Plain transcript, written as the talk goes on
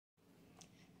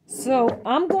So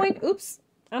I'm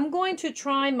going to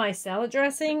try my salad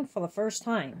dressing for the first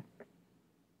time.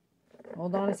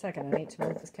 Hold on a second. I need to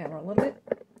move this camera a little bit.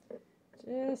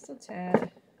 Just a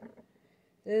tad.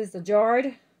 This is the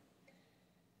jarred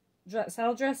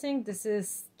salad dressing. This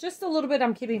is just a little bit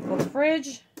I'm keeping for the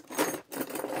fridge.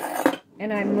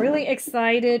 And I'm really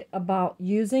excited about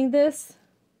using this.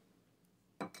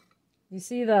 You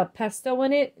see the pesto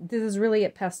in it? This is really a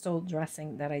pesto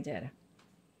dressing that I did.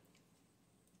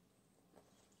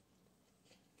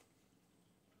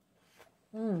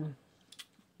 I'm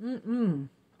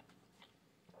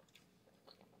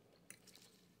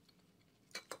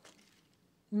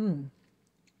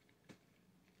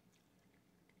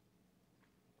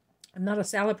not a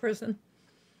salad person.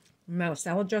 I'm not a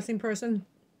salad dressing person.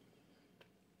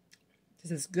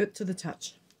 This is good to the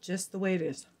touch. Just the way it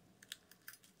is.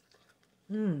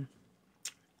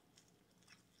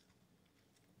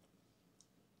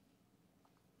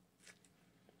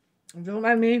 Don't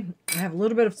mind me. I have a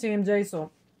little bit of TMJ,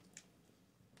 so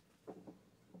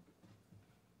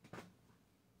it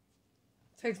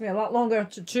takes me a lot longer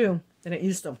to chew than it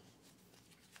used to.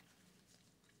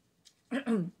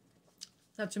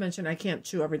 Not to mention, I can't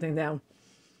chew everything down.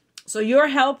 So your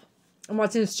help in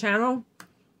watching this channel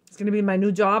is going to be my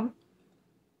new job,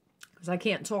 because I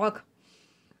can't talk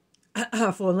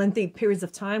for lengthy periods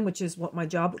of time, which is what my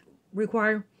job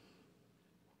require.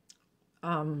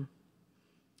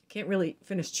 Can't really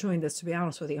finish chewing this, to be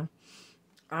honest with you.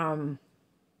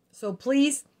 So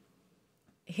please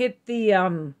hit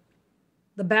the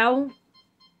bell.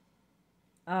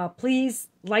 Please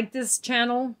like this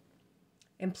channel,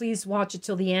 and please watch it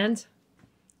till the end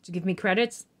to give me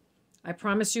credits. I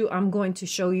promise you I'm going to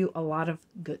show you a lot of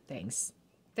good things.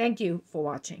 Thank you for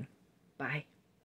watching. Bye.